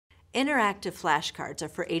Interactive flashcards are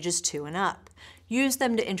for ages 2 and up. Use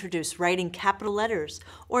them to introduce writing capital letters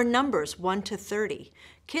or numbers 1 to 30.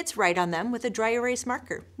 Kids write on them with a dry erase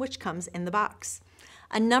marker, which comes in the box.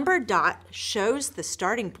 A numbered dot shows the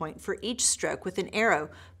starting point for each stroke with an arrow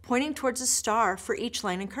pointing towards a star for each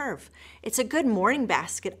line and curve. It's a good morning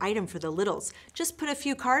basket item for the littles. Just put a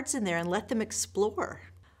few cards in there and let them explore.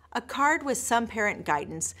 A card with some parent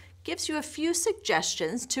guidance gives you a few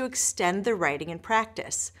suggestions to extend the writing and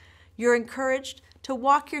practice. You're encouraged to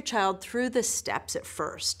walk your child through the steps at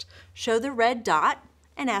first. Show the red dot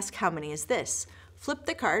and ask, how many is this? Flip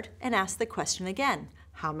the card and ask the question again.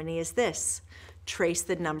 How many is this? Trace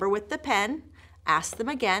the number with the pen, ask them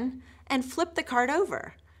again, and flip the card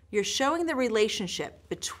over. You're showing the relationship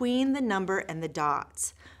between the number and the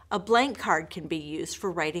dots. A blank card can be used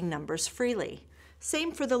for writing numbers freely.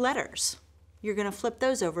 Same for the letters. You're going to flip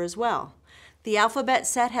those over as well. The alphabet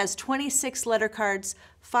set has 26 letter cards,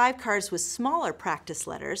 5 cards with smaller practice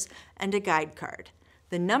letters, and a guide card.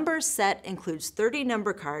 The numbers set includes 30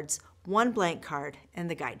 number cards, 1 blank card,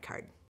 and the guide card.